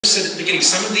said at the beginning,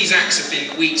 some of these acts have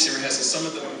been weeks in rehearsal, some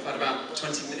of them have had about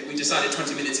 20 minutes, we decided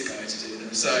 20 minutes ago to do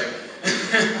them, so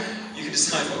you can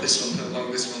decide what this one, how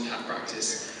long this one had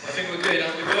practice. I think we're good,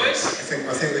 aren't we, boys? I think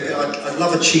we're good. I'd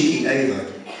love a cheeky A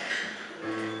though.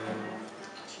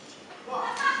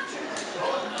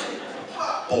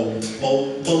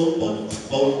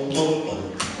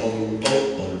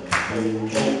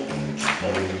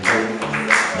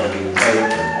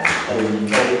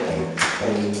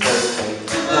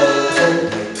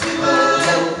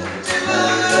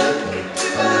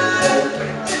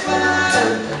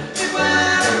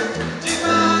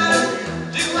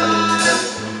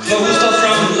 Closed off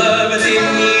from love, but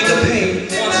didn't need the pain.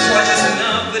 Once or twice is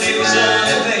enough, but it was all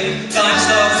in vain. Time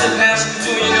starts to pass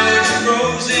before you know it, you're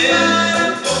frozen.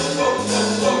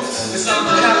 When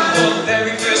something happened for the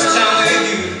very first time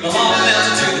with you, my heart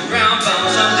melted to the ground, found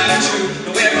something true.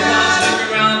 Now everyone's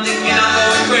looking around thinking I'm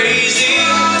going crazy.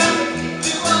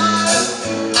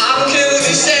 I don't care what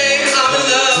you say, I'm in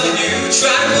love with you.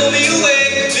 Try to pull me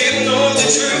away, didn't know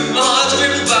the truth. My heart's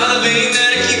gripped by the vein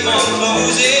that I keep on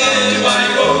closing.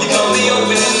 You call me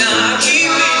open and I keep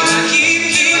bleeding, I keep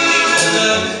bleeding your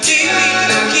love. Keep bleeding,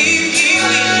 I keep bleeding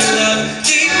your love.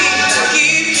 Keep bleeding, I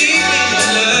keep bleeding your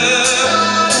love.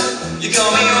 You call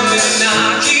me open and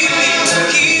I keep bleeding, I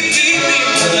keep bleeding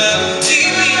your love. Keep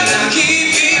bleeding, I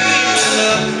keep bleeding your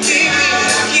love. Keep bleeding,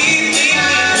 I keep bleeding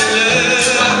your love.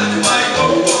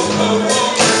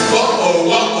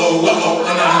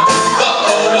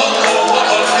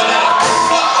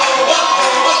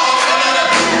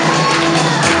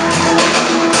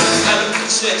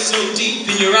 So deep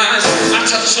in your eyes, I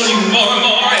touch on you more and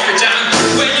more every time.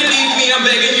 When you leave me, I'm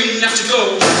begging you not to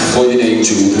go. For your name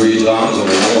 2, 3 times or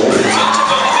more.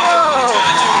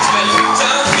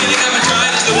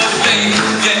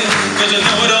 Cause I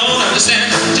know I don't understand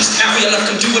just how you love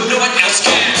can do what no one else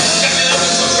can. Got me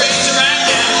looking so crazy right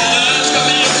now. Love's got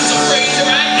me looking so crazy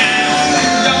right now.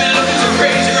 Got me looking so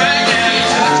crazy right now. Your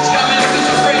touch got me looking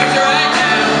so crazy right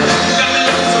now. Got me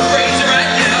looking so crazy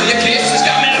right now. Your kisses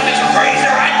got me looking so crazy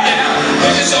right now.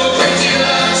 Looking so crazy,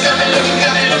 love. Got me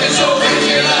looking so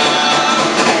crazy, love.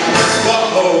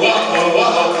 Whoa, whoa, whoa, whoa,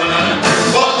 whoa.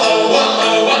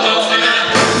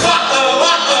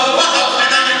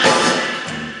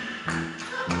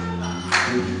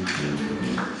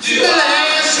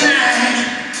 Last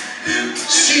night,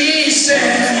 she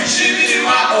said,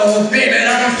 oh baby, I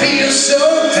don't feel so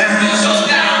down.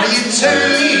 You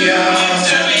turn me on,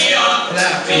 and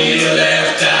I feel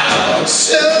left out.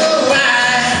 So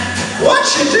what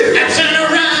you do? I turn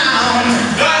around,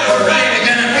 alright, it's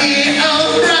gonna be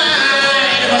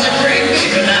alright. It was a great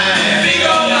big night,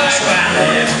 so I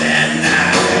left that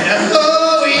night.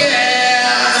 Oh yeah.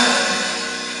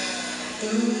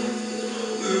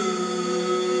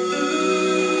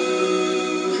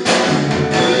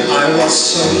 I was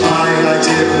so high I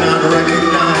did not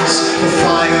recognize the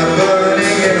fire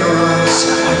burning in her eyes,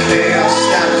 a chaos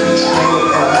that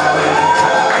controlled her mind.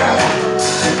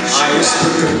 I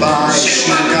whispered goodbye, she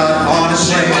got on a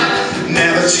plane,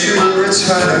 never to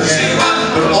return again,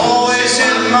 but always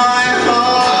in my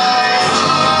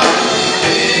heart.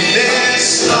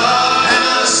 This love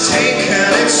has taken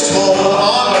its toll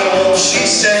on me. She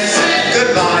said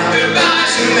goodbye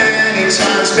too many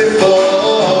times before.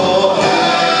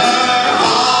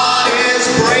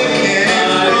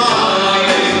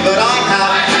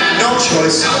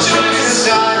 Cause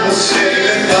I will say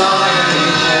goodbye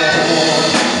anymore.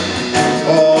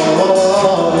 Oh, oh,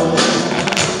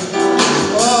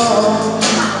 oh.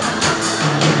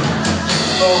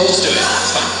 Let's do it.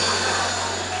 It's fine.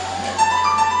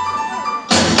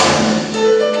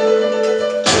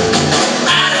 I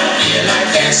don't feel like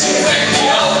dancing when the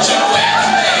altar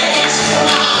plays.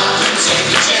 I can take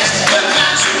a chance, but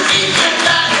not to be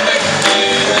goodbye.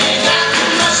 You think I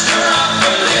can muster up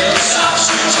a little soft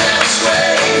sweet dance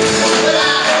way? But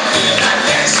I don't feel like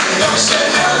dancing, no sir,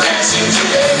 no dancing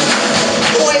today.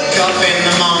 Wake up in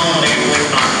the morning with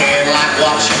my head like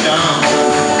what you done.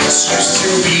 This used to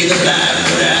be the life,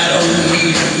 but I don't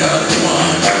need another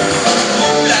one.